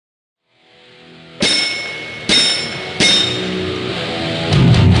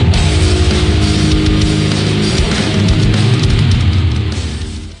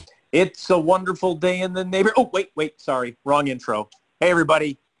It's a wonderful day in the neighborhood. Oh, wait, sorry, wrong intro. Hey,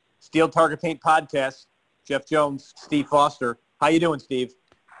 everybody, Steel Target Paint Podcast. Jeff Jones, Steve Foster. How you doing, Steve?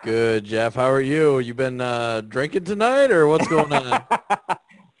 Good, Jeff. How are you? You been drinking tonight, or what's going on?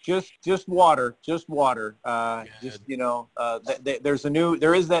 just water. There is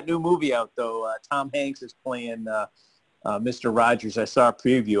that new movie out though. Tom Hanks is playing Mr. Rogers. I saw a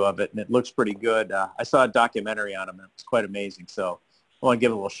preview of it, and it looks pretty good. I saw a documentary on him, and it was quite amazing. So I want to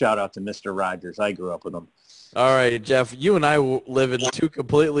give a little shout out to Mr. Rogers. I grew up with him. All right, Jeff, you and I live in two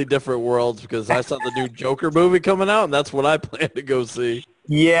completely different worlds because I saw the new Joker movie coming out, and that's what I plan to go see.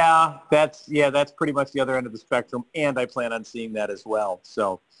 Yeah, that's pretty much the other end of the spectrum, and I plan on seeing that as well.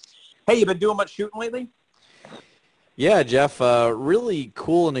 So, hey, you been doing much shooting lately? Yeah, Jeff, really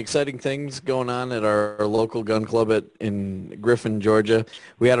cool and exciting things going on at our local gun club in Griffin, Georgia.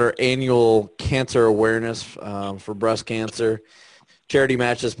 We had our annual cancer awareness for breast cancer charity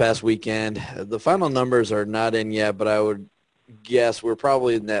match this past weekend. The final numbers are not in yet, but I would guess we're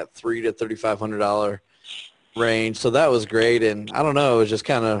probably in that $300 to $3,500 range. So that was great. And I don't know, it was just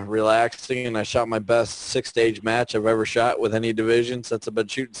kind of relaxing. And I shot my best 6-stage match I've ever shot with any division since I've been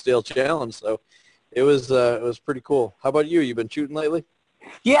shooting Steel Challenge. So it was pretty cool. How about you? You been shooting lately?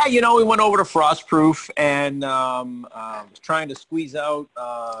 Yeah, we went over to Frostproof and was trying to squeeze out.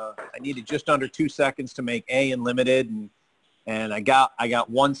 I needed just under 2 seconds to make A in limited, and I got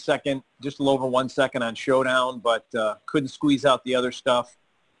 1 second, just a little over 1 second on Showdown, but couldn't squeeze out the other stuff.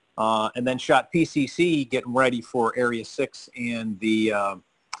 And then shot PCC, getting ready for Area 6 and the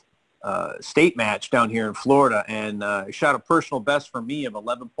state match down here in Florida, and shot a personal best for me of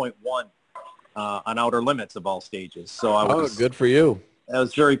 11.1 on outer limits of all stages. So I was good for you. I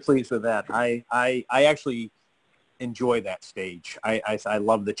was very pleased with that. I actually enjoy that stage. I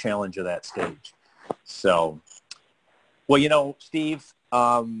love the challenge of that stage. So, well, Steve,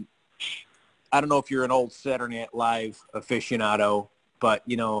 I don't know if you're an old Saturday Night Live aficionado, but,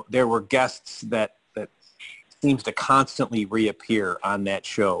 there were guests that seems to constantly reappear on that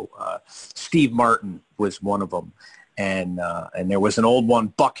show. Steve Martin was one of them. And there was an old one,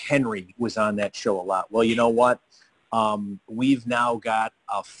 Buck Henry, was on that show a lot. Well, you know what? We've now got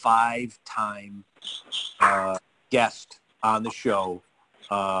a 5-time guest on the show.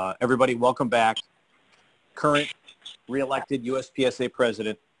 Everybody, welcome back. Current reelected USPSA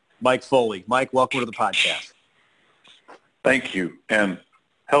president, Mike Foley. Mike, welcome to the podcast. Thank you. And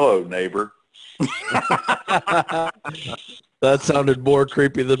hello, neighbor. That sounded more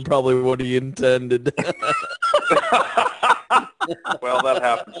creepy than probably what he intended. Well, that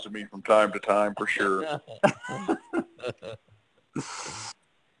happens to me from time to time, for sure.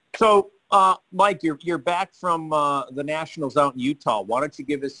 So, Mike, you're back from the Nationals out in Utah. Why don't you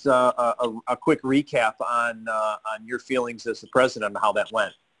give us a quick recap on your feelings as the president and how that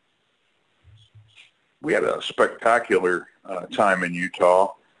went? We had a spectacular time in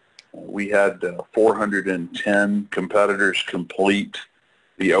Utah. We had 410 competitors complete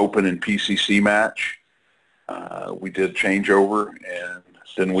the Open and PCC match. We did changeover, and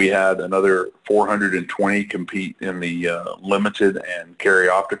then we had another 420 compete in the limited and carry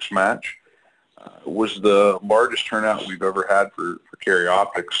optics match. It was the largest turnout we've ever had for carry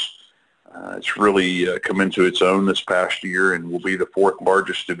optics. It's really come into its own this past year and will be the 4th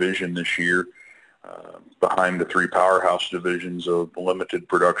largest division this year, behind the 3 powerhouse divisions of limited,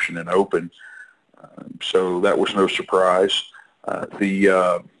 production, and open. So that was no surprise.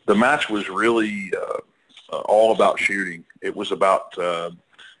 The match was really all about shooting. It was about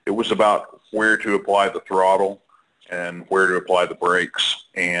where to apply the throttle and where to apply the brakes.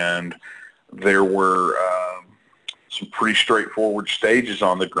 And there were some pretty straightforward stages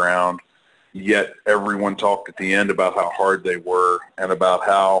on the ground, yet everyone talked at the end about how hard they were and about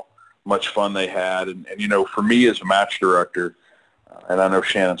how much fun they had. And for me as a match director, and I know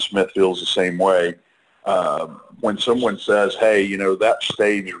Shannon Smith feels the same way, when someone says, hey, that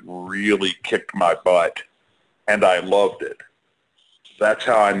stage really kicked my butt and I loved it, that's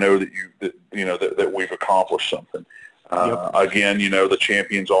how I know that we've accomplished something. Yep. Again, the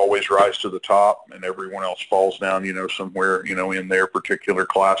champions always rise to the top and everyone else falls down, somewhere, in their particular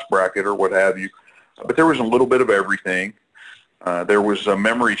class bracket or what have you. But there was a little bit of everything. There was a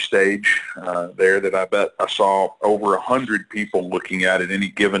memory stage there that I bet I saw over 100 people looking at any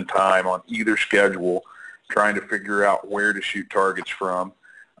given time on either schedule, trying to figure out where to shoot targets from.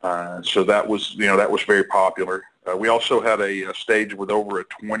 So that was very popular. We also had a stage with over a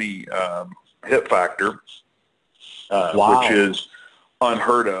 20 hit factor, Wow. which is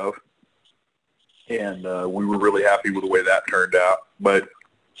unheard of. And we were really happy with the way that turned out. But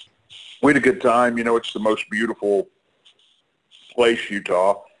we had a good time. It's the most beautiful place,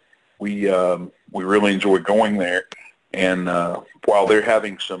 Utah. we really enjoy going there. And while they're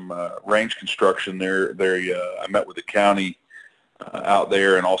having some range construction there, I met with the county out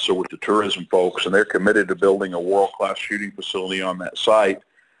there and also with the tourism folks, and they're committed to building a world-class shooting facility on that site.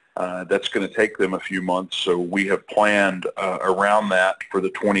 That's going to take them a few months, so we have planned around that for the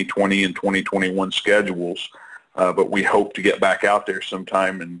 2020 and 2021 schedules. But we hope to get back out there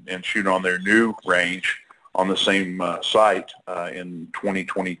sometime and shoot on their new range on the same site in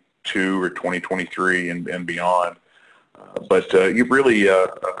 2022 or 2023 and beyond. But you really, a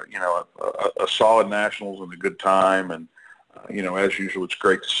solid nationals and a good time, and as usual, it's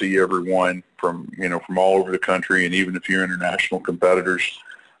great to see everyone from all over the country, and even if you're international competitors,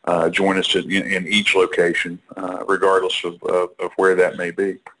 join us in each location, regardless of where that may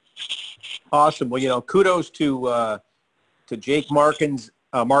be. Awesome. Well, kudos to Jake Martins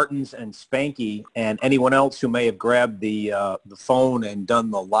and Spanky and anyone else who may have grabbed the phone and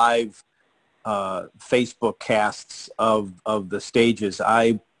done the live Facebook casts of the stages.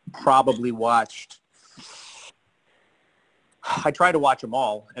 I tried to watch them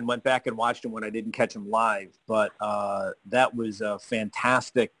all and went back and watched them when I didn't catch them live, but that was a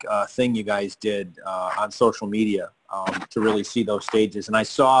fantastic thing you guys did on social media to really see those stages. And I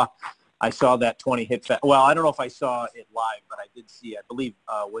saw that 20 hit well, I don't know if I saw it live, but I did see, I believe,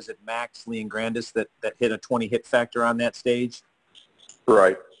 was it Max Leongrandis that hit a 20 hit factor on that stage?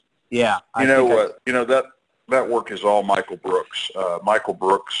 Right. Yeah. That work is all Michael Brooks. Michael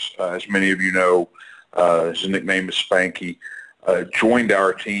Brooks, as many of you know, his nickname is Spanky, joined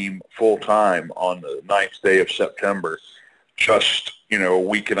our team full-time on the 9th day of September, just, a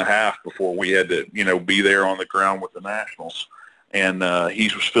week and a half before we had to, be there on the ground with the Nationals. And he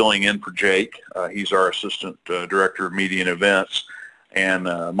was filling in for Jake. He's our assistant director of media and events. And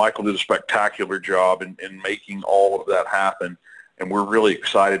Michael did a spectacular job in making all of that happen. And we're really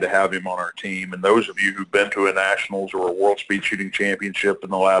excited to have him on our team. And those of you who've been to a Nationals or a World Speed Shooting Championship in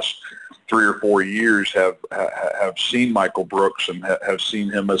the last 3 or 4 years have seen Michael Brooks and have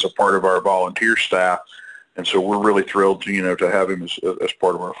seen him as a part of our volunteer staff. And so we're really thrilled to have him as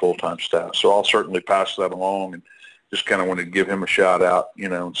part of our full-time staff. So I'll certainly pass that along, and just kind of wanted to give him a shout out,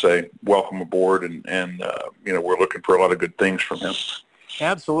 and say welcome aboard, and we're looking for a lot of good things from him.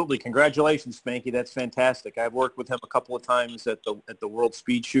 Absolutely. Congratulations, Spanky. That's fantastic. I've worked with him a couple of times at the World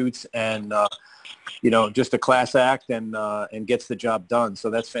Speed Shoots, and just a class act and gets the job done. So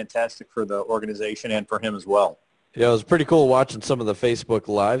that's fantastic for the organization and for him as well. Yeah, it was pretty cool watching some of the Facebook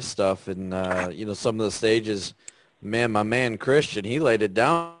Live stuff, and some of the stages. Man, my man Christian, he laid it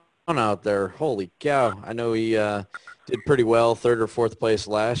down out there. Holy cow! I know he did pretty well, 3rd or 4th place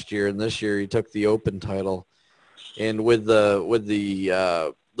last year, and this year he took the Open title. And with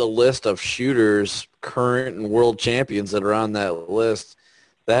the list of shooters, current and world champions that are on that list,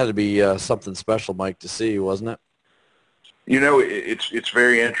 that had to be something special, Mike, to see, wasn't it? It's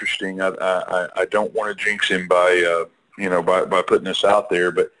very interesting. I don't want to jinx him by putting this out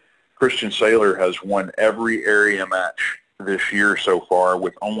there, but Christian Saylor has won every area match this year so far,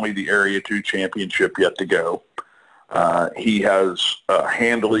 with only the Area 2 championship yet to go. He has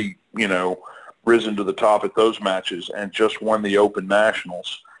handily, risen to the top at those matches and just won the Open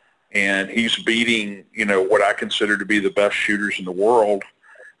Nationals. And he's beating, what I consider to be the best shooters in the world.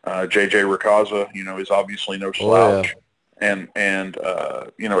 J.J. Racaza, is obviously no slouch. Oh, yeah. And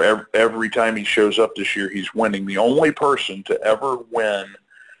every time he shows up this year, he's winning. The only person to ever win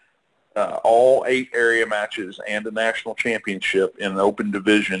all 8 area matches and a national championship in an open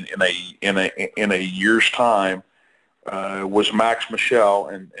division in a year's time was Max Michel,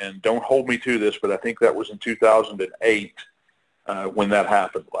 and don't hold me to this, but I think that was in 2008 when that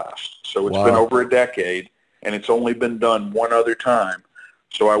happened last. So it's been over a decade, and it's only been done one other time.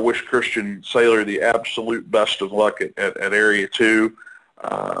 So I wish Christian Saylor the absolute best of luck at Area 2.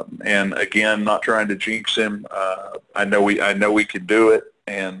 And again, not trying to jinx him. I know he can do it,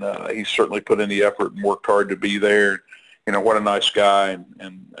 and he's certainly put in the effort and worked hard to be there. What a nice guy,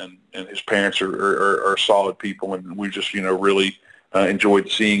 and his parents are solid people, and we just really enjoyed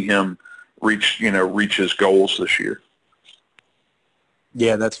seeing him reach his goals this year.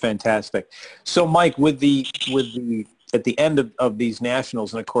 Yeah, that's fantastic. So, Mike, with the at the end of these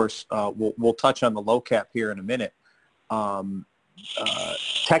nationals, and of course we'll touch on the low cap here in a minute.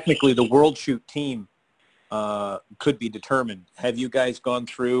 Technically, the World Shoot team could be determined. Have you guys gone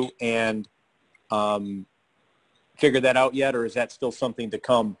through and figured that out yet, or is that still something to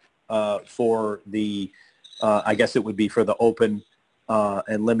come for the? I guess it would be for the Open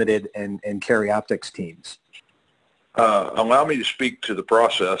and Limited and Carry Optics teams. Allow me to speak to the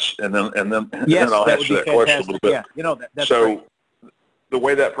process, and then Yes, I'll answer that question a little bit. Yeah, that's so. great. the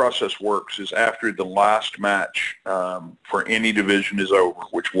way that process works is after the last match for any division is over,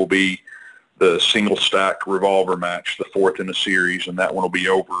 which will be the single stack revolver match, the fourth in a series, and that one will be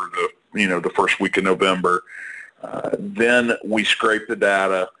over the first week of November. Then we scrape the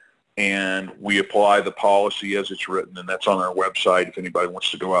data and we apply the policy as it's written, and that's on our website if anybody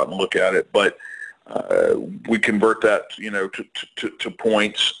wants to go out and look at it. But we convert that to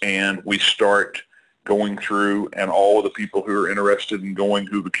points, and we start going through, and all of the people who are interested in going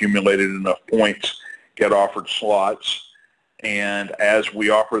who've accumulated enough points get offered slots. And as we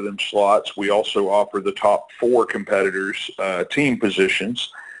offer them slots, we also offer the top 4 competitors team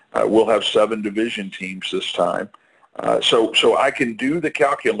positions. We'll have 7 division teams this time. So I can do the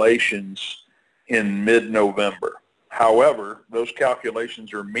calculations in mid-November. However, those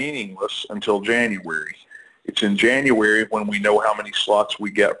calculations are meaningless until January. It's in January when we know how many slots we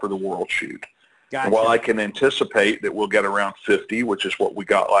get for the World Shoot. Gotcha. And while I can anticipate that we'll get around 50, which is what we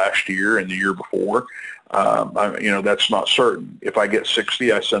got last year and the year before, that's not certain. If I get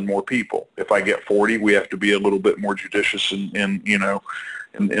 60, I send more people. If I get 40, we have to be a little bit more judicious in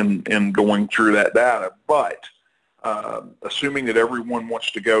going through that data. But assuming that everyone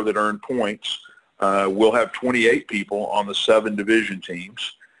wants to go that earn points, we'll have 28 people on the 7 division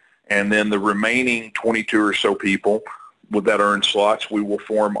teams, and then the remaining 22 or so people with that earn slots, we will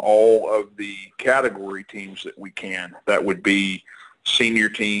form all of the category teams that we can. That would be senior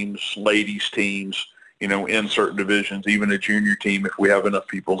teams, ladies teams, in certain divisions, even a junior team if we have enough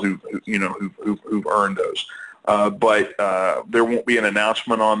people who've earned those. But there won't be an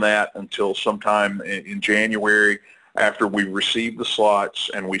announcement on that until sometime in January after we received the slots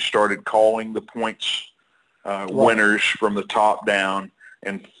and we started calling the points winners from the top down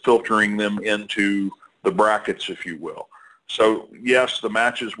and filtering them into the brackets, if you will. So, yes, the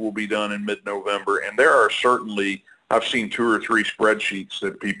matches will be done in mid-November, and there are certainly, I've seen 2 or 3 spreadsheets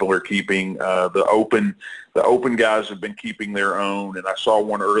that people are keeping. The open guys have been keeping their own, and I saw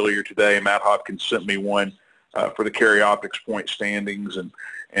one earlier today. Matt Hopkins sent me one for the Karyoptics point standings,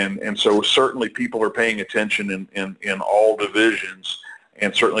 and so certainly people are paying attention in all divisions,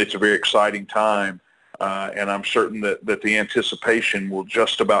 and certainly it's a very exciting time. And I'm certain that the anticipation will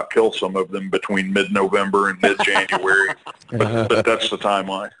just about kill some of them between mid-November and mid-January, but that's the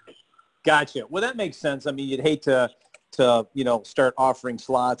timeline. Gotcha. Well, that makes sense. I mean, you'd hate to start offering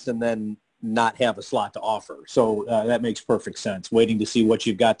slots and then not have a slot to offer. So that makes perfect sense. Waiting to see what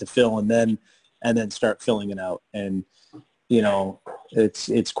you've got to fill and then start filling it out. And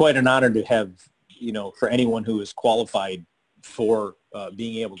it's quite an honor to have for anyone who is qualified for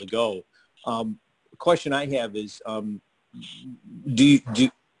being able to go. Question I have is, I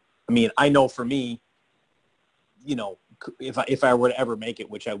know for me, if I were to ever make it,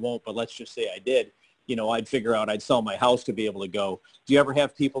 which I won't, but let's just say I did, I'd figure out I'd sell my house to be able to go. Do you ever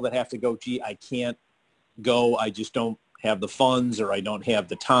have people that have to go, gee, I can't go, I just don't have the funds or I don't have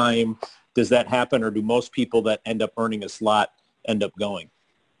the time? Does that happen, or do most people that end up earning a slot end up going?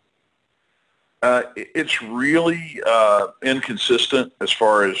 It's really inconsistent as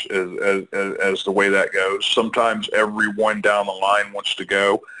far as the way that goes. Sometimes everyone down the line wants to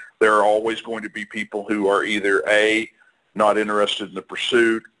go. There are always going to be people who are either not interested in the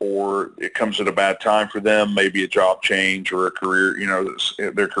pursuit, or it comes at a bad time for them, maybe a job change or a career,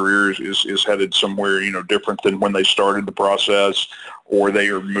 their career is headed somewhere, different than when they started the process, or they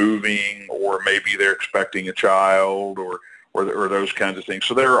are moving, or maybe they're expecting a child, or those kinds of things.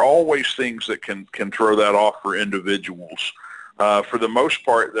 So there are always things that can throw that off for individuals. For the most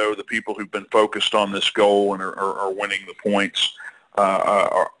part, though, the people who've been focused on this goal and are winning the points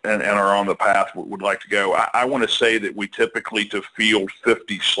and are on the path would like to go. I want to say that we typically, to field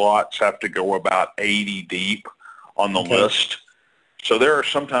 50 slots, have to go about 80 deep on the list. So there are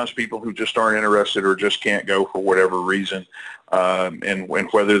sometimes people who just aren't interested or just can't go for whatever reason, and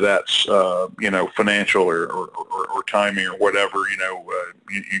whether that's financial or timing or whatever,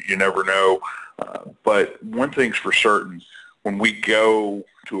 you never know. But one thing's for certain: when we go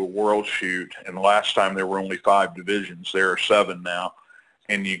to a world shoot, and last time there were only 5 divisions, there are 7 now,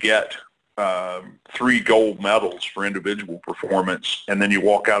 and you get 3 gold medals for individual performance, and then you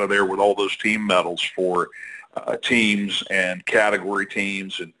walk out of there with all those team medals for teams and category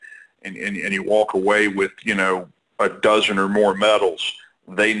teams, and you walk away with a dozen or more medals.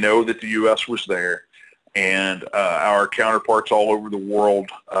 They know that the U.S. was there, and our counterparts all over the world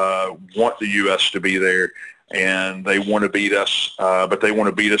want the U.S. to be there, and they want to beat us, but they want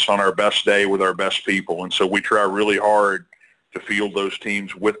to beat us on our best day with our best people. And so we try really hard to field those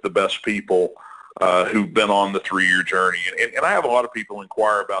teams with the best people who've been on the 3-year journey. And I have a lot of people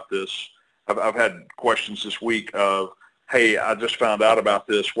inquire about this. I've had questions this week of hey, I just found out about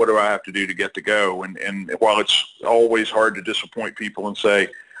this. What do I have to do to get to go? And while it's always hard to disappoint people and say,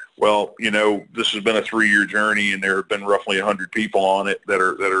 well, this has been a 3-year journey and there have been roughly 100 people on it that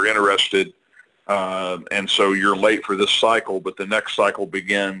are interested. And so you're late for this cycle, but the next cycle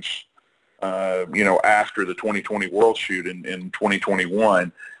begins, after the 2020 World Shoot in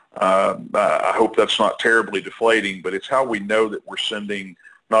 2021. I hope that's not terribly deflating, but it's how we know that we're sending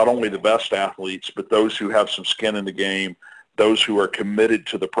not only the best athletes, but those who have some skin in the game, those who are committed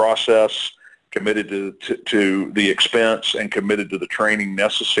to the process, committed to the expense, and committed to the training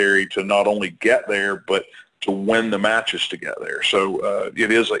necessary to not only get there, but to win the matches to get there. So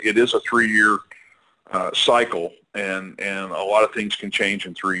it is a 3-year cycle, and a lot of things can change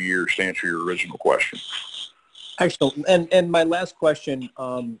in 3 years, to answer your original question. Excellent. And my last question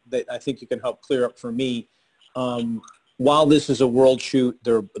that I think you can help clear up for me, while this is a world shoot,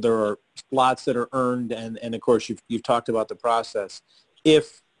 there are slots that are earned, and of course you've talked about the process.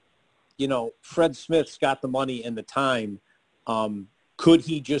 If Fred Smith's got the money and the time, could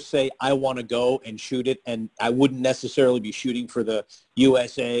he just say, I want to go and shoot it, and I wouldn't necessarily be shooting for the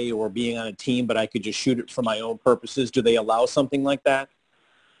USA or being on a team, but I could just shoot it for my own purposes? Do they allow something like that?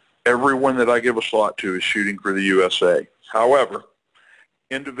 Everyone that I give a slot to is shooting for the USA. However,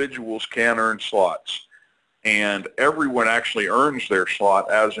 individuals can earn slots, and everyone actually earns their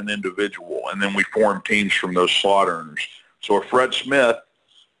slot as an individual, and then we form teams from those slot earners. So if Fred Smith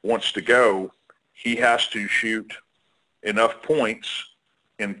wants to go, he has to shoot enough points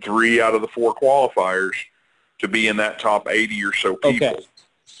in 3 out of the 4 qualifiers to be in that top 80 or so people. Okay.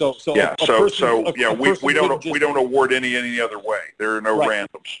 So we don't award any other way. There are no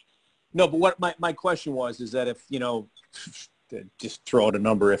randoms. No, but what my question was is that if, just throw out a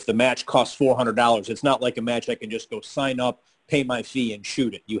number, if the match costs $400, it's not like a match I can just go sign up, pay my fee, and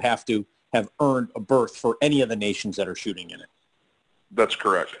shoot it. You have to have earned a berth for any of the nations that are shooting in it. That's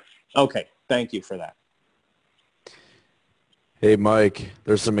correct. Okay. Thank you for that. Hey, Mike,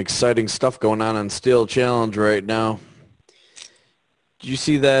 there's some exciting stuff going on Steel Challenge right now. Did you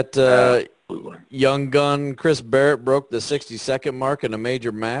see that young gun Chris Barrett broke the 60-second mark in a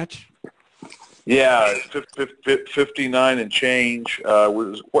major match? Yeah, 59 and change.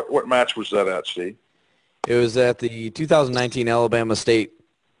 What match was that at, Steve? It was at the 2019 Alabama State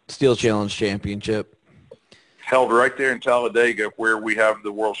Steel Challenge Championship. Held right there in Talladega, where we have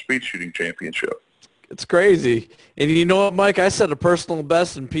the World Speed Shooting Championship. It's crazy. And you know what, Mike? I set a personal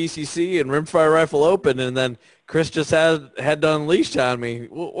best in PCC and Rimfire Rifle Open, and then Chris just had to unleash on me.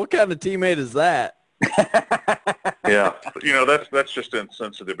 What kind of teammate is that? Yeah, that's just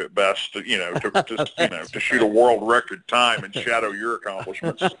insensitive at best. To shoot a world record time and shadow your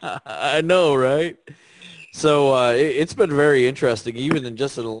accomplishments. I know, right? So it's been very interesting, even in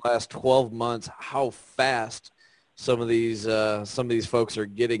the last 12 months, how fast some of these folks are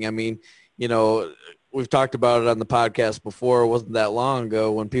getting. I mean, we've talked about it on the podcast before. It wasn't that long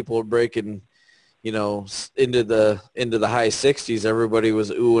ago when people were breaking, into the high 60s. Everybody was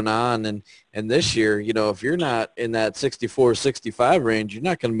oohing on, and this year, if you're not in that 64, 65 range, you're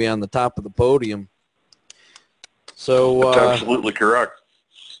not going to be on the top of the podium. So that's absolutely correct.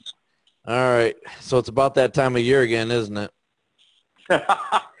 All right, so it's about that time of year again, isn't it?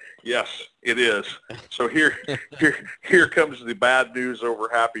 Yes, it is. So here comes the bad news over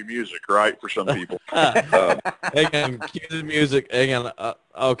happy music, right, for some people. Hang on, cue the music. Hang on.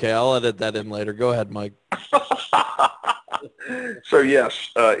 Okay, I'll edit that in later. Go ahead, Mike. So,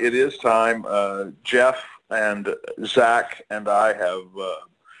 yes, it is time. Jeff and Zach and I have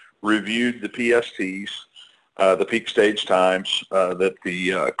reviewed the PSTs, the peak stage times that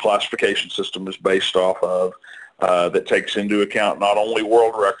the classification system is based off of. That takes into account not only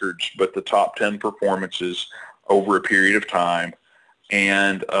world records, but the top 10 performances over a period of time.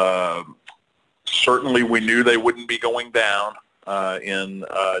 And certainly we knew they wouldn't be going down in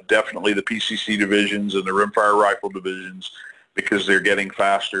definitely the PCC divisions and the rimfire rifle divisions, because they're getting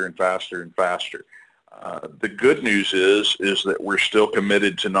faster and faster and faster. The good news is that we're still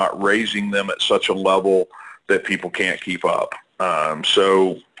committed to not raising them at such a level that people can't keep up.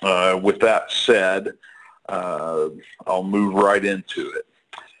 So with that said, I'll move right into it.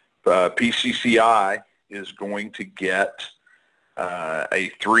 PCCI is going to get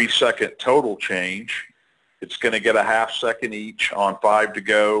a 3-second total change. It's going to get a half second each on 5 to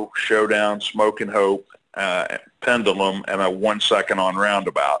go, showdown, smoke and hope, pendulum, and a 1 second on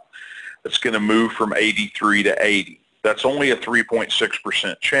roundabout. It's going to move from 83 to 80. That's only a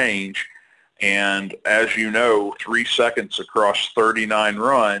 3.6% change. And as you know, 3 seconds across 39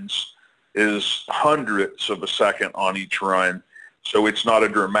 runs is hundredths of a second on each run. So it's not a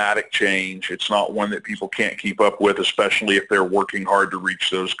dramatic change. It's not one that people can't keep up with, especially if they're working hard to reach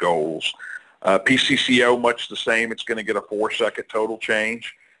those goals. PCCO, much the same. It's going to get a 4-second total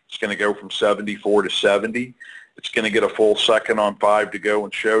change. It's going to go from 74 to 70. It's going to get a full second on 5 to go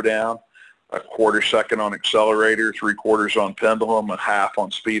in showdown, a quarter second on accelerator, 3/4 on pendulum, a half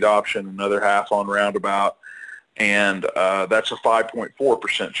on speed option, another half on roundabout, and that's a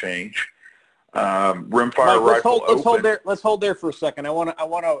 5.4% change. Rimfire Mike, rifle open. let's hold there for a second. I want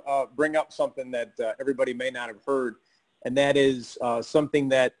to bring up something that everybody may not have heard, and that is something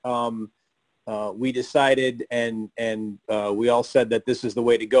that we decided and we all said that this is the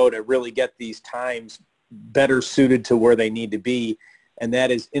way to go to really get these times better suited to where they need to be, and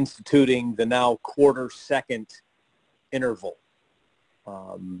that is instituting the now quarter-second interval.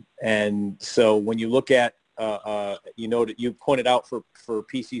 And so when you look at, that you pointed out for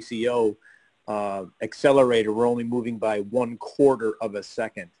PCCO, accelerator, we're only moving by 1/4 of a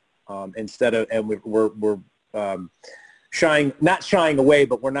second instead of, and we're not shying away,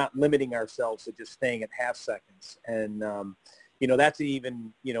 but we're not limiting ourselves to just staying at half seconds. And, that's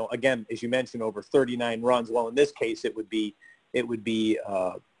even, again, as you mentioned, over 39 runs. Well, in this case, it would be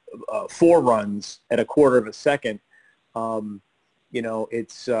 4 runs at 1/4 of a second.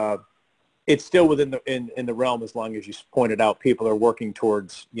 It's still within the realm, as long as you pointed out people are working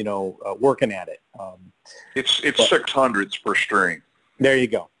towards, working at it. It's 600ths per string. There you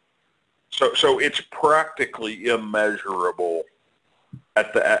go. So it's practically immeasurable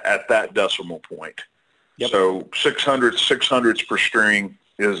at that decimal point. Yep. So 600ths per string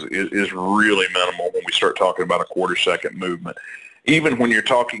is really minimal when we start talking about a quarter-second movement. Even when you're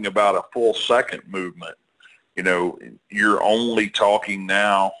talking about a full second movement, you're only talking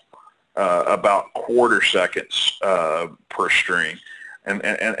now about quarter seconds per string.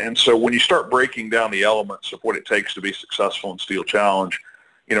 And so when you start breaking down the elements of what it takes to be successful in Steel Challenge,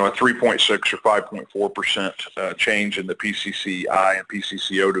 a 3.6 or 5.4% change in the PCCI and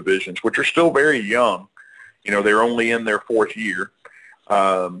PCCO divisions, which are still very young. They're only in their 4th year.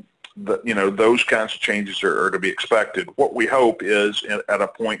 Those kinds of changes are to be expected. What we hope is at a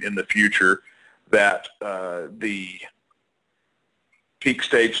point in the future that the peak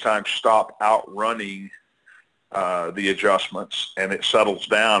stage times stop outrunning the adjustments, and it settles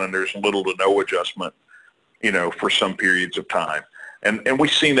down, and there's little to no adjustment, for some periods of time. And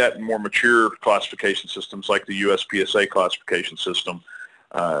we've seen that in more mature classification systems like the USPSA classification system.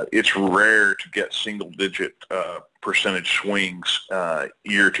 It's rare to get single-digit percentage swings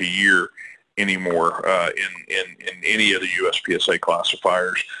year to year anymore in any of the USPSA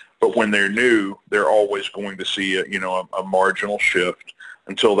classifiers. But when they're new, they're always going to see a marginal shift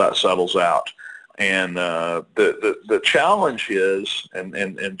until that settles out. And the challenge is,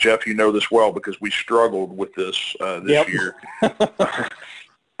 and Jeff, you know this well because we struggled with this this year.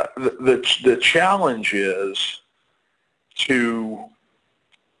 The challenge is to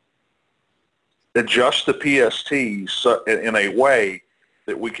adjust the PSTs in a way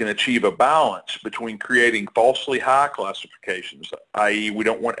that we can achieve a balance between creating falsely high classifications, i.e. we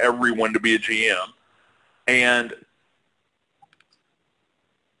don't want everyone to be a GM, and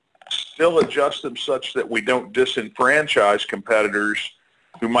still adjust them such that we don't disenfranchise competitors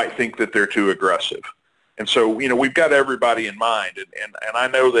who might think that they're too aggressive. And so, we've got everybody in mind. And I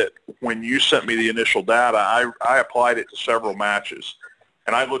know that when you sent me the initial data, I applied it to several matches.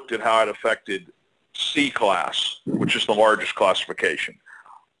 And I looked at how it affected C class, which is the largest classification,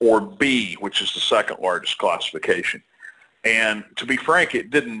 or B, which is the second largest classification. And to be frank, it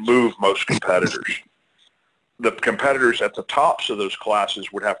didn't move most competitors. The competitors at the tops of those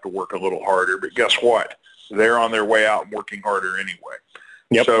classes would have to work a little harder, but guess what? They're on their way out and working harder anyway.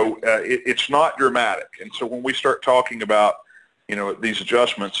 Yep. So it's not dramatic. And so when we start talking about, these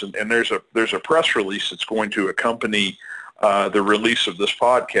adjustments, and there's a press release that's going to accompany the release of this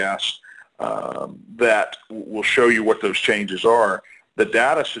podcast that will show you what those changes are. The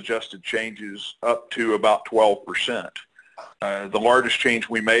data suggested changes up to about 12%. The largest change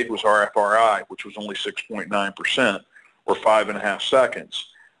we made was RFRI, which was only 6.9%, or 5.5 seconds.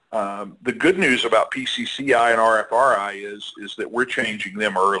 The good news about PCCI and RFRI is that we're changing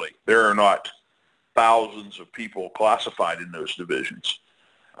them early. There are not thousands of people classified in those divisions.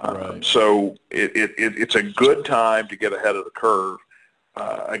 Right. So it's a good time to get ahead of the curve.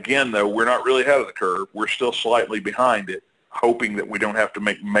 Again, though, we're not really ahead of the curve. We're still slightly behind it, hoping that we don't have to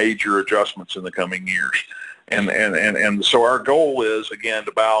make major adjustments in the coming years. And so our goal is, again,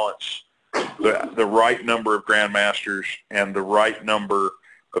 to balance the right number of grandmasters and the right number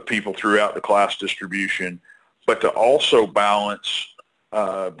of people throughout the class distribution, but to also balance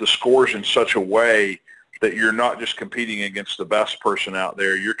the scores in such a way that you're not just competing against the best person out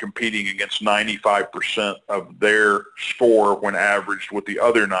there, you're competing against 95% of their score when averaged with the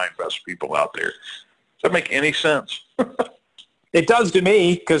other 9 best people out there. Does that make any sense? It does to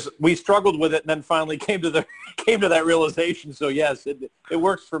me, because we struggled with it and then finally came to that realization. So yes, it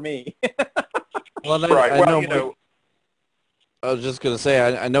works for me. Well, Right. I Well, know I was just going to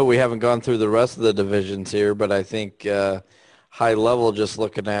say, I know we haven't gone through the rest of the divisions here, but I think high level, just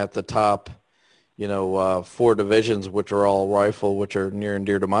looking at the top, 4 divisions, which are all rifle, which are near and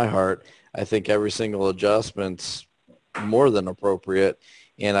dear to my heart, I think every single adjustment's more than appropriate.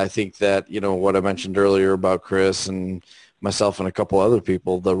 And I think that, what I mentioned earlier about Chris and myself and a couple other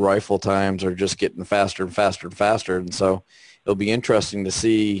people, the rifle times are just getting faster and faster and faster. And so it'll be interesting to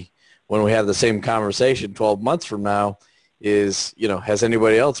see when we have the same conversation 12 months from now is, has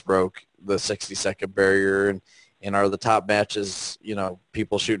anybody else broke the 60-second barrier, and are the top matches,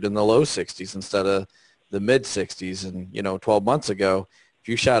 people shooting in the low 60s instead of the mid 60s. And, 12 months ago, if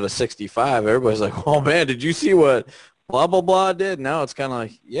you shot a 65, everybody's like, oh man, did you see what blah, blah, blah did? Now it's kind of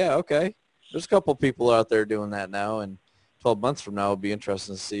like, yeah, okay. There's a couple people out there doing that now. And 12 months from now, it'll be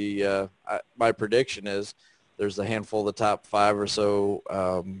interesting to see. My prediction is there's a handful of the top 5 or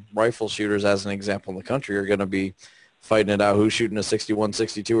so rifle shooters, as an example, in the country are going to be fighting it out who's shooting a 61,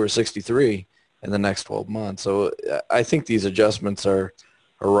 62, or 63 in the next 12 months. So I think these adjustments are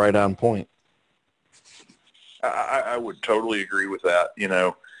right on point. I would totally agree with that,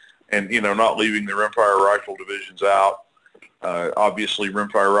 and, not leaving the rimfire rifle divisions out. Obviously,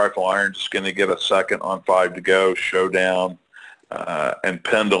 rimfire rifle irons is going to get a second on 5 to go, showdown, and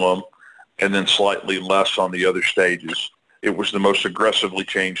pendulum, and then slightly less on the other stages. It was the most aggressively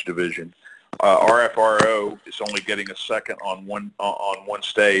changed division. RFRO is only getting a second on one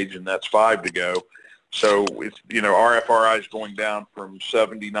stage, and that's 5 to go. So it's, RFRI is going down from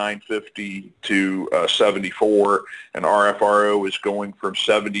 79.50 to 74, and RFRO is going from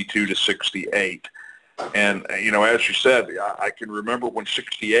 72 to 68. And, as you said, I can remember when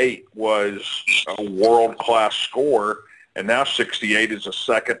 68 was a world-class score, and now 68 is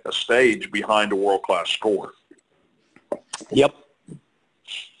a stage behind a world-class score. Yep.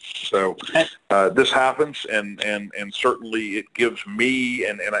 So this happens, and certainly it gives me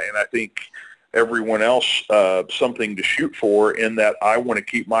and I think everyone else something to shoot for, in that I want to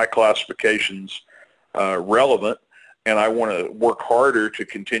keep my classifications relevant, and I want to work harder to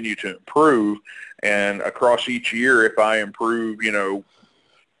continue to improve. And across each year, if I improve, a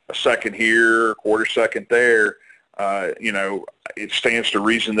second here, a quarter second there, it stands to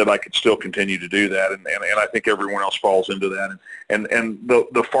reason that I could still continue to do that, and I think everyone else falls into that. And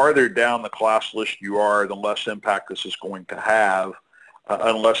the farther down the class list you are, the less impact this is going to have,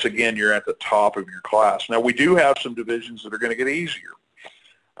 unless, again, you're at the top of your class. Now, we do have some divisions that are going to get easier,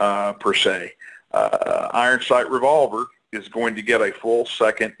 per se. Iron sight revolver is going to get a full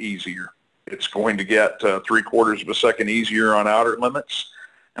second easier. It's going to get 3/4 of a second easier on outer limits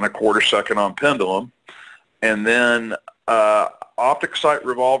and a quarter second on pendulum. And then optic sight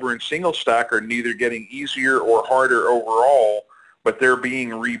revolver and single stack are neither getting easier or harder overall, but they're being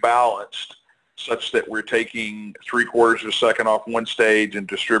rebalanced such that we're taking 3/4 of a second off one stage and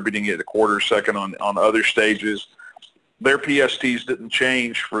distributing it a quarter second on other stages. Their PSTs didn't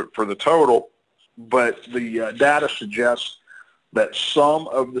change for the total, but the data suggests that some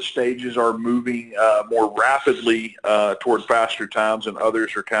of the stages are moving more rapidly toward faster times, and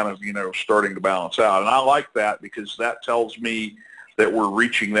others are kind of, starting to balance out. And I like that, because that tells me that we're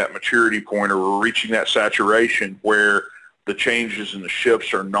reaching that maturity point, or we're reaching that saturation where the changes and the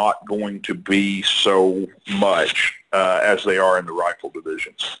shifts are not going to be so much as they are in the rifle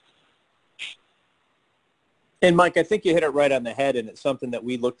divisions. And Mike, I think you hit it right on the head, and it's something that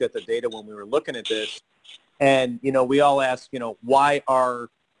we looked at the data when we were looking at this. And, we all ask, why are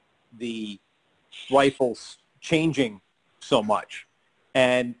the rifles changing so much?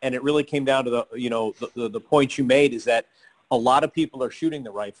 And it really came down to the point you made, is that a lot of people are shooting the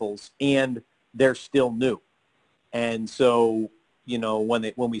rifles and they're still new. And so,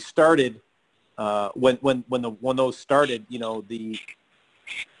 when we started, when those started,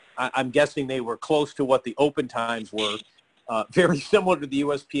 I'm guessing they were close to what the open times were, very similar to the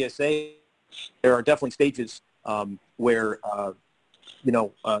USPSA. There are definitely stages where,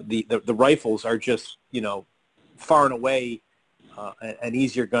 the rifles are just, far and away an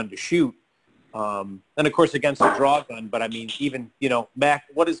easier gun to shoot. And, of course, against a draw gun. But, I mean, even,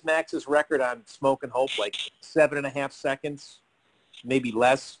 what is Max's record on Smoke and Hope? Like 7.5 seconds, maybe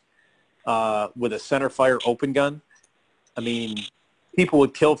less, with a center fire open gun. I mean, people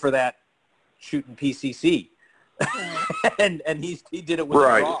would kill for that shooting PCC. and he did it with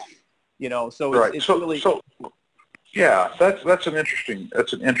a draw. So Right. it's really. Yeah, that's an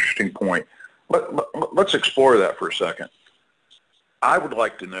interesting point. Let's explore that for a second. I would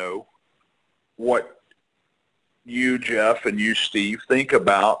like to know what you, Jeff, and you, Steve, think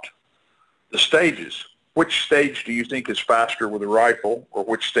about the stages. Which stage do you think is faster with a rifle, or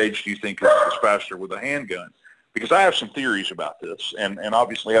which stage do you think is faster with a handgun? Because I have some theories about this, and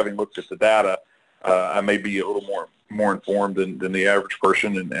obviously having looked at the data, I may be a little more informed than the average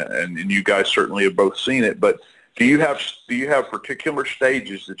person, and you guys certainly have both seen it. But do you have particular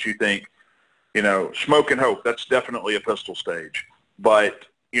stages that you think, Smoke and Hope, that's definitely a pistol stage, but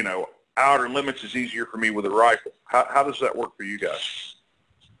Outer Limits is easier for me with a rifle. How does that work for you guys?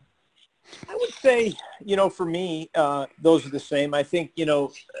 I would say, for me, those are the same. I think,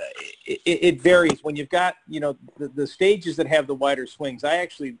 it varies. When you've got, the stages that have the wider swings, I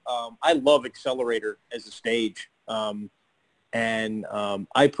actually, I love Accelerator as a stage. I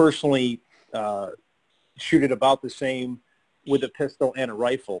personally shoot it about the same with a pistol and a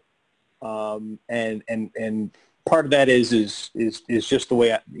rifle. And part of that is just the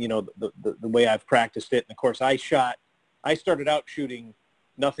way, the way I've practiced it. And of course I started out shooting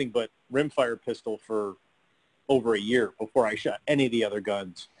nothing but rimfire pistol for over a year before I shot any of the other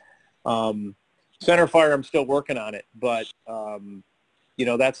guns. Centerfire, I'm still working on it, but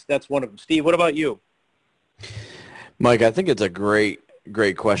that's one of them. Steve, what about you? Mike, I think it's a great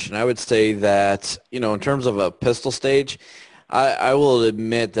question. I would say that, in terms of a pistol stage, I will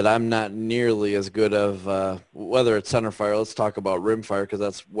admit that I'm not nearly as good of, whether it's centerfire, let's talk about rimfire, because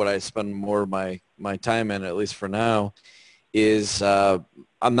that's what I spend more of my time in, at least for now, is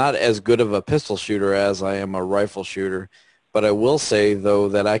I'm not as good of a pistol shooter as I am a rifle shooter. But I will say, though,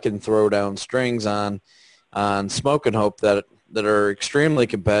 that I can throw down strings on Smoke and Hope that are extremely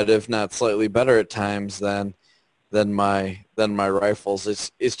competitive, not slightly better at times than my rifles.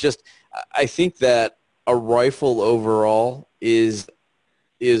 It's just, I think that a rifle overall is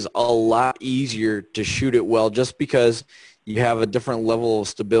a lot easier to shoot it well, just because you have a different level of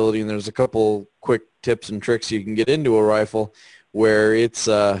stability, and there's a couple quick tips and tricks you can get into a rifle where it's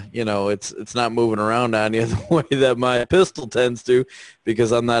it's not moving around on you the way that my pistol tends to,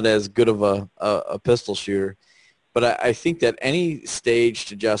 because I'm not as good of a pistol shooter. But I think that any stage,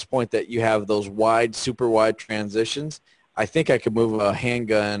 to Jeff's point, that you have those wide, super wide transitions, I think I could move a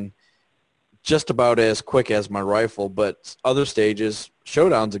handgun just about as quick as my rifle. But other stages,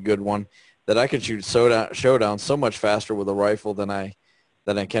 Showdown's a good one, that I can shoot Showdown so much faster with a rifle than I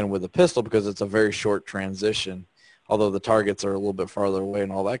can with a pistol, because it's a very short transition, although the targets are a little bit farther away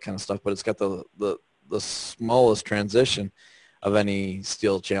and all that kind of stuff. But it's got the smallest transition of any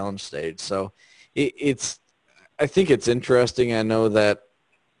Steel Challenge stage. So I think it's interesting. I know that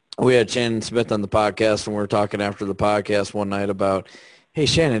we had Shannon Smith on the podcast, and we were talking after the podcast one night about, hey,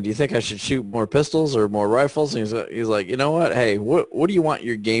 Shannon, do you think I should shoot more pistols or more rifles? And he's like, you know what? Hey, what do you want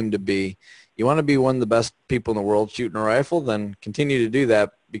your game to be? You want to be one of the best people in the world shooting a rifle? Then continue to do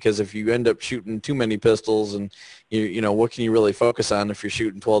that, because if you end up shooting too many pistols, and what can you really focus on if you're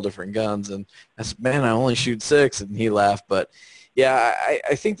shooting 12 different guns? And I said, man, I only shoot 6, and he laughed. But yeah,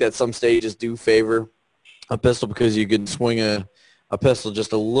 I think that some stages do favor a pistol, because you can swing a pistol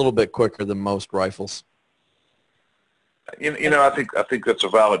just a little bit quicker than most rifles. I think that's a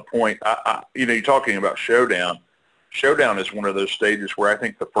valid point. You're talking about Showdown. Showdown is one of those stages where I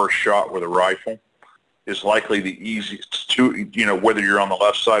think the first shot with a rifle is likely the easiest to, whether you're on the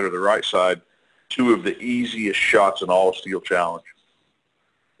left side or the right side, 2 of the easiest shots in all of Steel Challenge.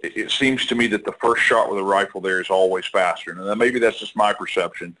 It seems to me that the first shot with a rifle there is always faster. And maybe that's just my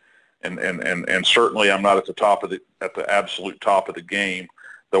perception. And certainly I'm not at the absolute top of the game,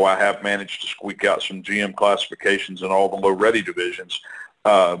 though I have managed to squeak out some GM classifications in all the low ready divisions.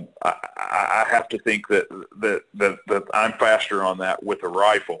 I have to think that I'm faster on that with a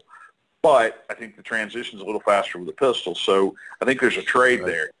rifle, but I think the transition's a little faster with a pistol. So I think there's a trade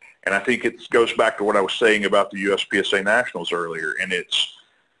there, and I think it goes back to what I was saying about the USPSA Nationals earlier, and it's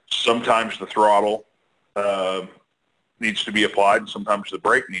sometimes the throttle needs to be applied, and sometimes the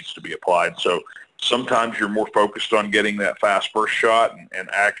brake needs to be applied. So sometimes you're more focused on getting that fast first shot and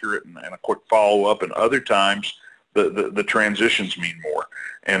accurate and a quick follow-up, and other times the transitions mean more.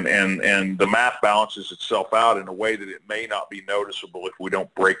 And the math balances itself out in a way that it may not be noticeable if we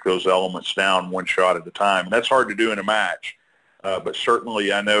don't break those elements down one shot at a time. And that's hard to do in a match. But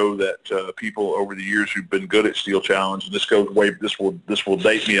certainly I know that people over the years who've been good at Steel Challenge, and this will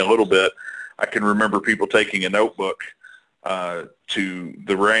date me a little bit. I can remember people taking a notebook to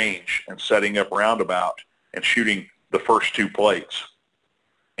the range and setting up roundabout and shooting the first 2 plates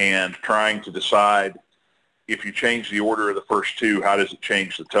and trying to decide, if you change the order of the first 2, how does it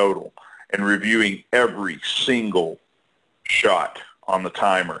change the total? and reviewing every single shot on the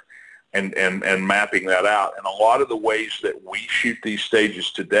timer and mapping that out. And a lot of the ways that we shoot these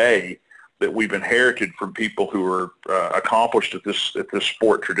stages today that we've inherited from people who are accomplished at this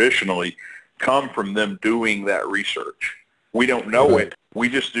sport traditionally come from them doing that research. We don't know it. We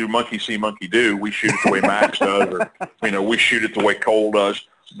just do monkey see, monkey do. We shoot it the way Max does, or we shoot it the way Cole does.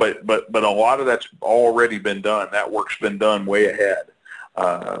 But a lot of that's already been done. That work's been done way ahead.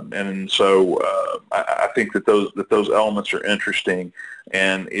 And so I think that those elements are interesting.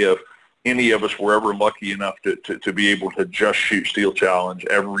 And if any of us were ever lucky enough to be able to just shoot Steel Challenge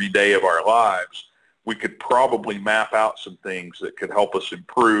every day of our lives, we could probably map out some things that could help us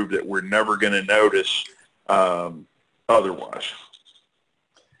improve that we're never going to notice otherwise.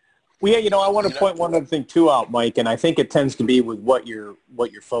 Well, yeah, I want to point one other thing too out, Mike, and I think it tends to be with what you're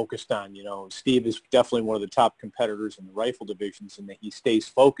focused on. Steve is definitely one of the top competitors in the rifle divisions, and that he stays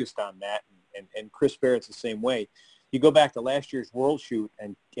focused on that. And Chris Barrett's the same way. You go back to last year's World Shoot,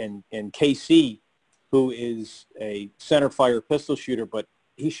 and KC, who is a center fire pistol shooter, but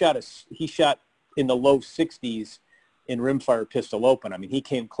he shot in the low 60s in rimfire pistol open. I mean, he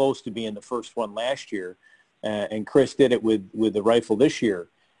came close to being the first one last year, and Chris did it with the rifle this year.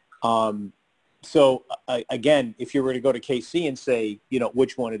 So again, if you were to go to KC and say,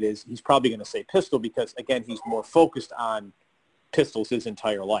 which one it is, he's probably going to say pistol because, again, he's more focused on pistols his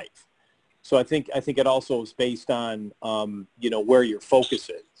entire life. So I think it also is based on, where your focus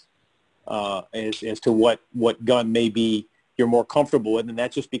is, as to what gun maybe you're more comfortable with, and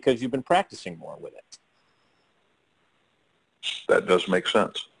that's just because you've been practicing more with it. That does make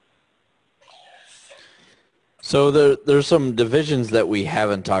sense. So there's some divisions that we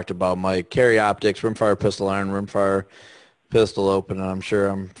haven't talked about, Mike. Carry optics, rimfire pistol iron, rimfire pistol open, and I'm sure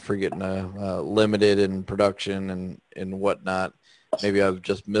I'm forgetting limited in production and whatnot. Maybe I've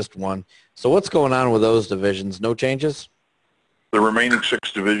just missed one. So what's going on with those divisions? No changes? The remaining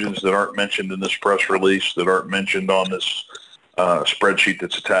 6 divisions that aren't mentioned in this press release, that aren't mentioned on this spreadsheet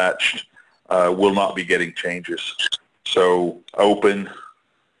that's attached, will not be getting changes. So open,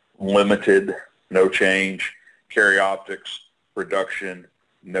 limited, no change. Carry optics, production,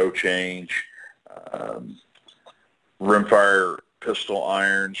 no change. Rimfire pistol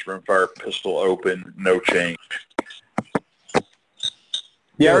irons, rimfire pistol open, no change.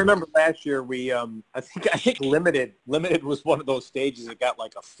 Yeah, I remember last year we I think limited was one of those stages that got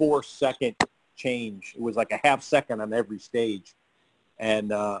like a 4-second change. It was like a half second on every stage,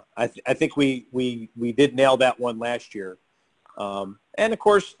 and I think we did nail that one last year. And of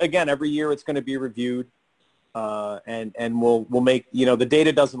course, again, every year it's going to be reviewed. And we'll make, the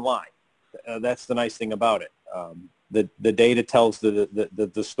data doesn't lie. That's the nice thing about it. The data tells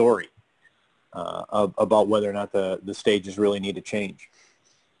the story about whether or not the stages really need to change.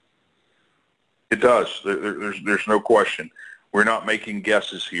 It does. There's no question. We're not making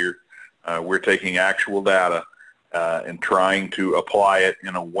guesses here. We're taking actual data and trying to apply it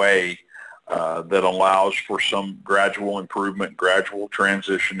in a way that allows for some gradual improvement, gradual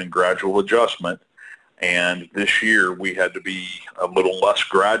transition, and gradual adjustment. And this year we had to be a little less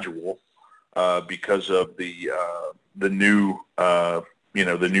gradual because of the new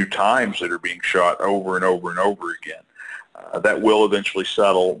the new times that are being shot over and over and over again. That will eventually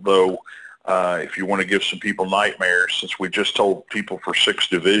settle, though. If you want to give some people nightmares, since we just told people for 6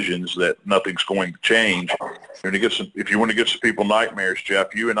 divisions that nothing's going to change, if you want to give some people nightmares,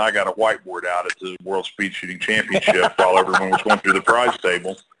 Jeff, you and I got a whiteboard out at the World Speed Shooting Championship while everyone was going through the prize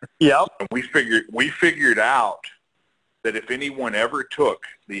table. Yeah. We figured out that if anyone ever took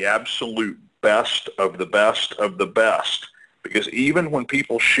the absolute best of the best of the best, because even when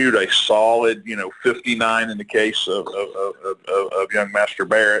people shoot a solid, 59 in the case of young Master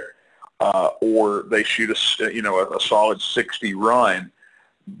Barrett, or they shoot a solid 60 run,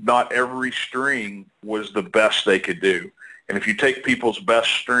 not every string was the best they could do. And if you take people's best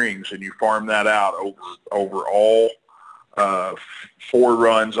strings and you farm that out over all 4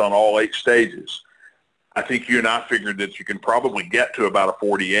 runs on all 8 stages, I think you and I figured that you can probably get to about a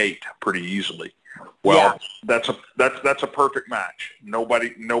 48 pretty easily. Well, yeah. That's a perfect match.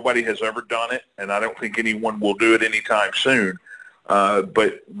 Nobody has ever done it, and I don't think anyone will do it anytime soon.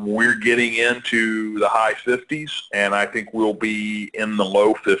 But we're getting into the high 50s, and I think we'll be in the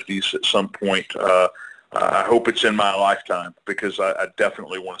low 50s at some point. I hope it's in my lifetime because I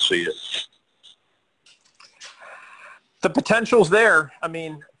definitely want to see it. The potential's there. I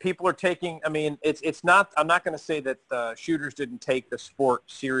mean, people are taking, it's not, I'm not going to say that shooters didn't take the sport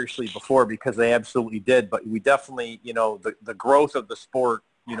seriously before, because they absolutely did, but we definitely, the growth of the sport,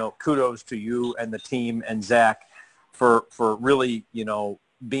 kudos to you and the team and Zach for really,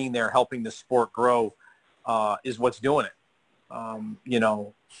 being there, helping the sport grow, is what's doing it.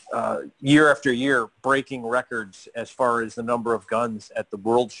 Year after year, breaking records as far as the number of guns at the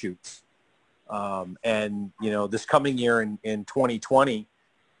World Shoots. And this coming year in 2020,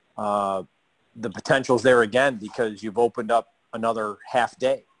 the potential's there again because you've opened up another half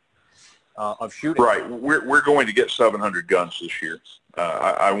day of shooting. Right. We're going to get 700 guns this year.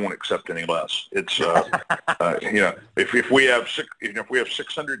 I won't accept any less. It's if we have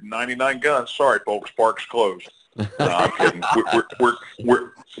 699 guns, sorry folks, park's closed. I'm kidding.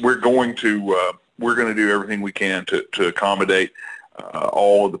 We're going to do everything we can to accommodate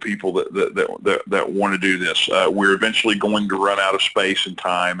all of the people that want to do this. We're eventually going to run out of space and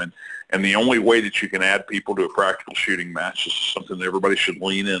time, and the only way that you can add people to a practical shooting match, this is something that everybody should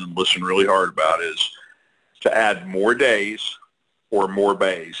lean in and listen really hard about, is to add more days or more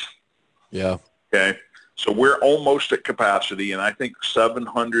bays. Yeah. Okay. So we're almost at capacity, and I think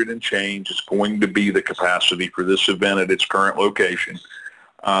 700 and change is going to be the capacity for this event at its current location.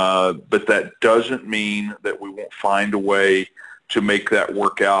 But that doesn't mean that we won't find a way to make that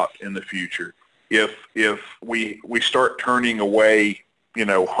work out in the future. If we start turning away,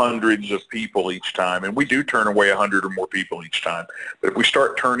 hundreds of people each time, and we do turn away 100 or more people each time, but if we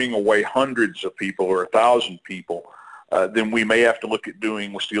start turning away hundreds of people or 1,000 people, then we may have to look at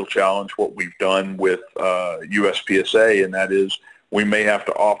doing with Steel Challenge what we've done with USPSA, and that is we may have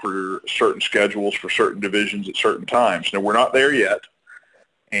to offer certain schedules for certain divisions at certain times. Now, we're not there yet,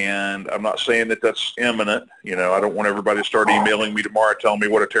 and I'm not saying that that's imminent. I don't want everybody to start emailing me tomorrow telling me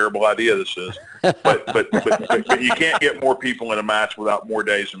what a terrible idea this is. But you can't get more people in a match without more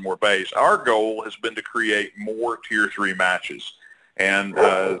days and more bays. Our goal has been to create more Tier 3 matches, and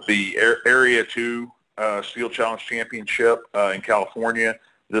the Area 2 Steel Challenge Championship in California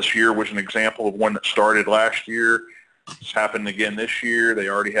this year was an example of one that started last year. It's happened again this year. They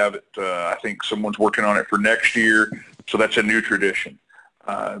already have it. I think someone's working on it for next year, so that's a new tradition.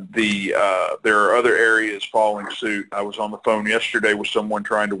 There are other areas following suit. I was on the phone yesterday with someone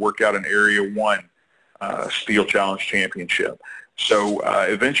trying to work out an Area 1 Steel Challenge Championship. So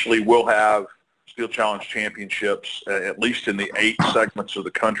eventually we'll have Steel Challenge Championships, at least in the 8 segments of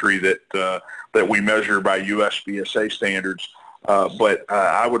the country that we measure by USPSA standards. But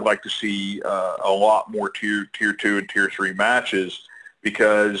I would like to see a lot more Tier 2 and Tier 3 matches,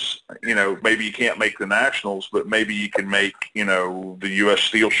 because, maybe you can't make the nationals, but maybe you can make, the U.S.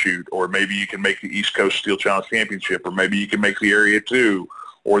 Steel Shoot, or maybe you can make the East Coast Steel Challenge Championship, or maybe you can make the Area 2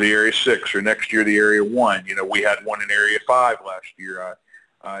 or the Area 6, or next year the Area 1. We had one in Area 5 last year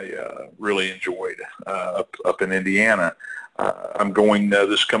I really enjoyed up in Indiana. I'm going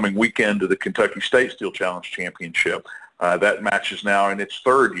this coming weekend to the Kentucky State Steel Challenge Championship. That match is now in its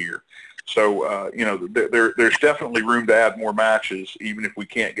 3rd year. So, there's definitely room to add more matches, even if we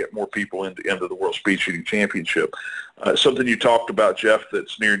can't get more people into the World Speed Shooting Championship. Something you talked about, Jeff,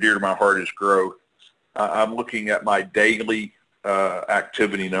 that's near and dear to my heart is growth. I'm looking at my daily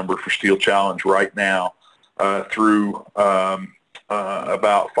activity number for Steel Challenge right now through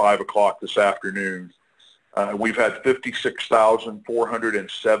about 5 o'clock this afternoon. We've had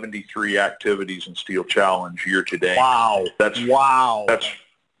 56,473 activities in Steel Challenge year to date. Wow.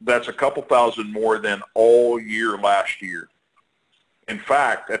 That's a couple thousand more than all year last year. In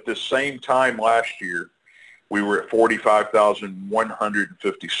fact, at the same time last year, we were at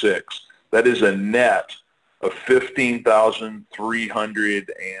 45,156. That is a net of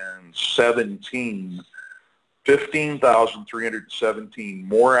 15,317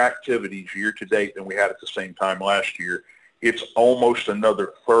 more activities year to date than we had at the same time last year. It's almost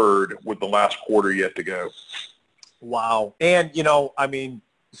another third with the last quarter yet to go. Wow. And,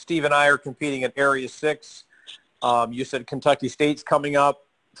 Steve and I are competing at Area 6. You said Kentucky State's coming up.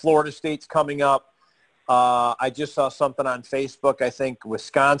 Florida State's coming up. I just saw something on Facebook. I think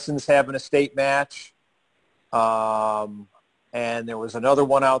Wisconsin's having a state match. And there was another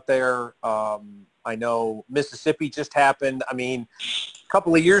one out there. I know Mississippi just happened. A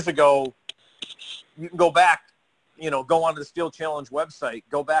couple of years ago, you can go back, go onto the Steel Challenge website,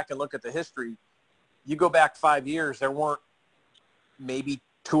 go back and look at the history. You go back 5 years, there weren't maybe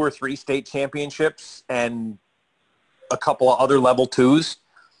 2 or 3 state championships and a couple of other level 2s.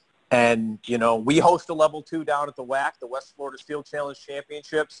 And, we host a level 2 down at the WAC, the West Florida Steel Challenge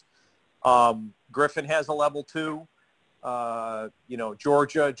Championships. Griffin has a level 2.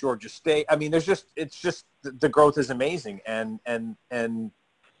 Georgia State. The growth is amazing. And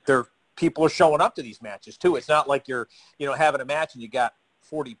people are showing up to these matches too. It's not like you're, having a match and you got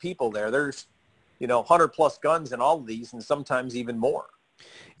 40 people there. There's, 100 plus guns in all of these, and sometimes even more.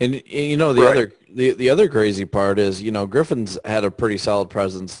 And you know, the other crazy part is, you know, Griffin's had a pretty solid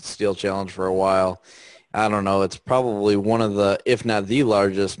presence at Steel Challenge for a while. I don't know, it's probably one of the, if not the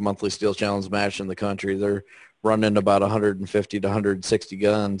largest monthly Steel Challenge match in the country. They're running about 150 to 160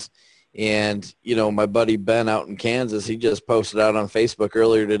 guns. And, you know, my buddy Ben out in Kansas, he just posted out on Facebook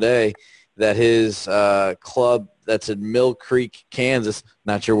earlier today that his club that's in Mill Creek, Kansas,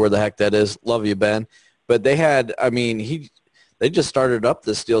 not sure where the heck that is. Love you, Ben. But they had, I mean, they just started up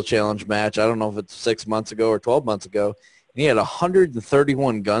this Steel Challenge match. I don't know if it's 6 months ago or 12 months ago. And he had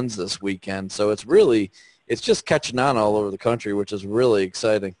 131 guns this weekend. So it's just catching on all over the country, which is really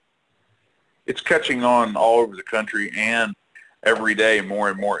exciting. It's catching on all over the country, and every day more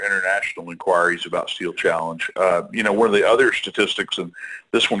and more international inquiries about Steel Challenge. You know, one of the other statistics, and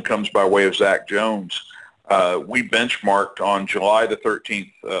this one comes by way of Zach Jones, we benchmarked on July the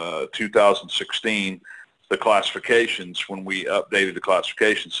 13th, 2016, the classifications when we updated the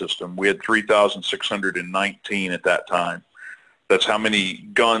classification system. We had 3,619 at that time. That's how many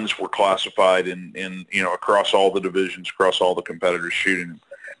guns were classified in you know, across all the divisions, across all the competitors shooting.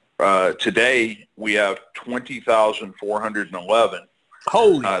 Today we have 20,411.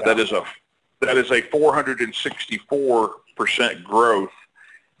 Holy that is a 464% growth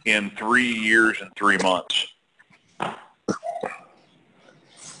in 3 years and 3 months.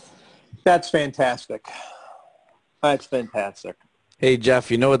 That's fantastic. That's fantastic. Hey,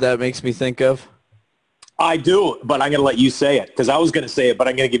 Jeff, you know what that makes me think of? I do, but I'm going to let you say it because I was going to say it, but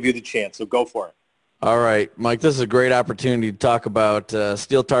I'm going to give you the chance, so go for it. All right, Mike, this is a great opportunity to talk about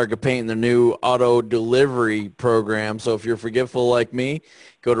Steel Target Paint and their new auto delivery program. So if you're forgetful like me,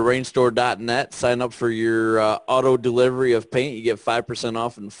 go to rainstore.net, sign up for your auto delivery of paint. You get 5%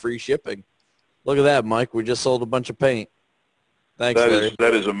 off and free shipping. Look at that, Mike. We just sold a bunch of paint. Thanks, Larry.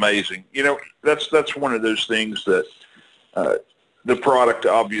 That is amazing. You know, that's one of those things that the product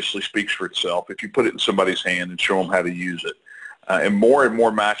obviously speaks for itself. If you put it in somebody's hand and show them how to use it. And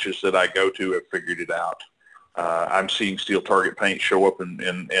more matches that I go to have figured it out. I'm seeing Steel Target Paint show up in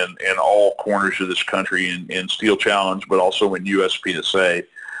all corners of this country in Steel Challenge, but also in USPSA.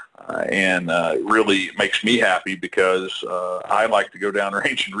 And really makes me happy because I like to go down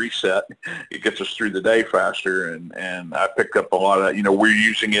range and reset. It gets us through the day faster, and I picked up a lot of that. You know, we're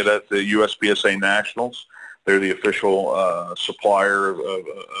using it at the USPSA Nationals. They're the official supplier of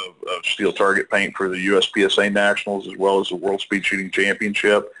Steel Target Paint for the USPSA Nationals as well as the World Speed Shooting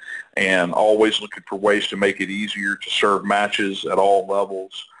Championship, and always looking for ways to make it easier to serve matches at all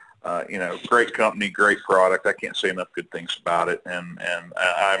levels. You know, great company, great product. I can't say enough good things about it, and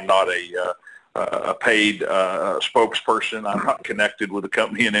I'm not a paid spokesperson. I'm not connected with the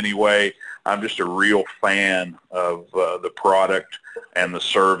company in any way. I'm just a real fan of the product and the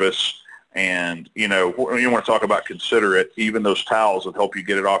service. And, you know, when you want to talk about considerate, even those towels will help you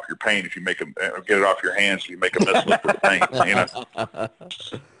get it off your paint if you make them, get it off your hands if you make a mess with the paint, you know.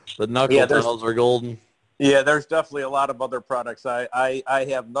 The knuckle towels are golden. Yeah, there's definitely a lot of other products. I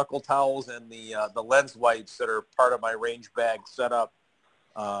have knuckle towels and the lens wipes that are part of my range bag setup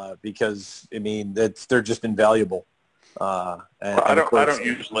because, I mean, they're just invaluable. I don't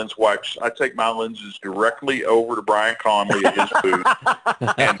use lens wipes. I take my lenses directly over to Brian Conley at his booth,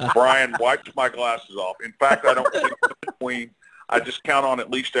 and Brian wipes my glasses off. In fact, I don't think between. I just count on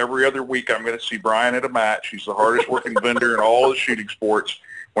at least every other week I'm going to see Brian at a match. He's the hardest working vendor in all the shooting sports.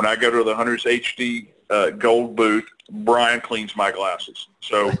 When I go to the Hunters HD Gold booth, Brian cleans my glasses.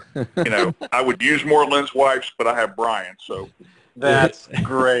 So, you know, I would use more lens wipes, but I have Brian, so. That's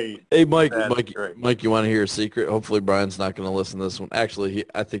great. Hey, Mike, Mike, you want to hear a secret? Hopefully Brian's not going to listen to this one. Actually,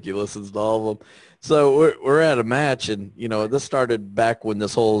 I think he listens to all of them. So we're at a match, and, you know, this started back when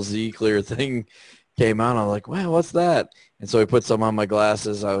this whole Z-Clear thing came out. I'm like, wow, what's that? And so he put some on my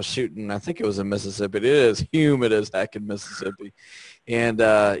glasses. I was shooting, I think it was in Mississippi. It is humid as heck in Mississippi. And,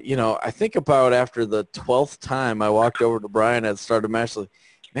 you know, I think about after the 12th time I walked over to Brian at the start of the match, like,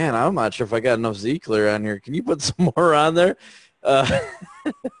 man, I'm not sure if I got enough Z-Clear on here. Can you put some more on there?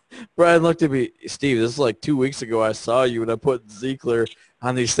 Brian looked at me, Steve, this is like 2 weeks ago I saw you and I put Z-Clear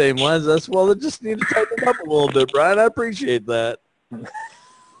on these same lenses. Well, I just need to tighten it up a little bit, Brian. I appreciate that.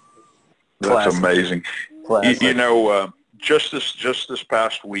 That's amazing. You know, just this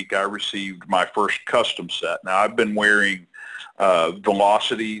past week I received my first custom set. Now I've been wearing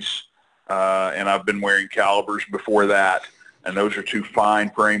Velocities and I've been wearing Calibers before that. And those are two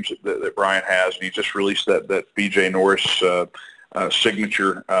fine frames that Brian has. And he just released that BJ Norris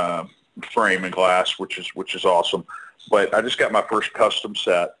signature frame and glass, which is awesome. But I just got my first custom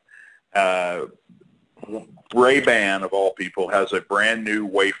set. Ray-Ban, of all people, has a brand new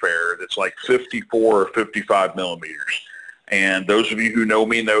Wayfarer that's like 54 or 55 millimeters. And those of you who know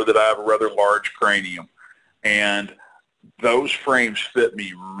me know that I have a rather large cranium. And those frames fit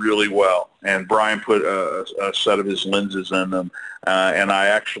me really well. And Brian put a set of his lenses in them, and I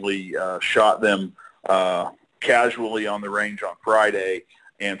actually shot them casually on the range on Friday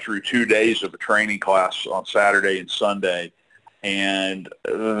and through 2 days of a training class on Saturday and Sunday, and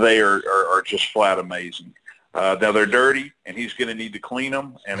they are just flat amazing. Now they're dirty, and he's going to need to clean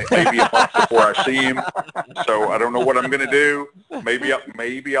them, and it may be a month before I see him. So I don't know what I'm going to do. Maybe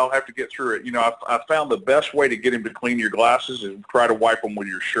I'll have to get through it. You know, I found the best way to get him to clean your glasses is try to wipe them with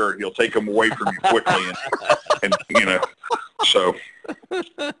your shirt. He'll take them away from you quickly, and you know. So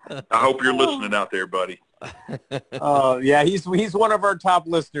I hope you're listening out there, buddy. Yeah, he's one of our top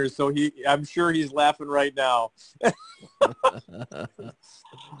listeners, so I'm sure he's laughing right now.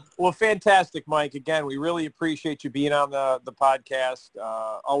 Well, fantastic, Mike. Again, we really appreciate you being on the podcast.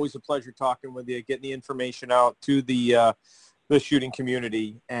 Always a pleasure talking with you, getting the information out to the shooting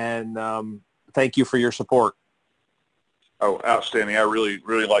community, and thank you for your support. Oh, outstanding. I really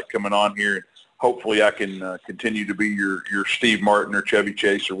like coming on here. Hopefully I can continue to be your Steve Martin or Chevy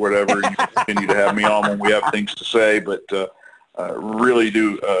Chase or whatever. You continue to have me on when we have things to say, but really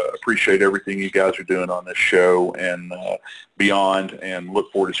do appreciate everything you guys are doing on this show and beyond, and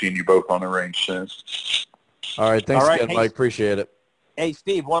look forward to seeing you both on the range soon. All right. Thanks again, Mike. Appreciate it. Hey,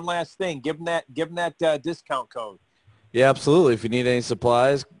 Steve, one last thing. Give them that discount code. Yeah, absolutely. If you need any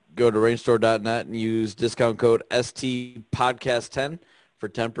supplies, go to rangestore.net and use discount code STPodcast10 for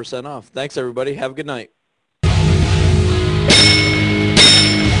 10% off. Thanks, everybody. Have a good night.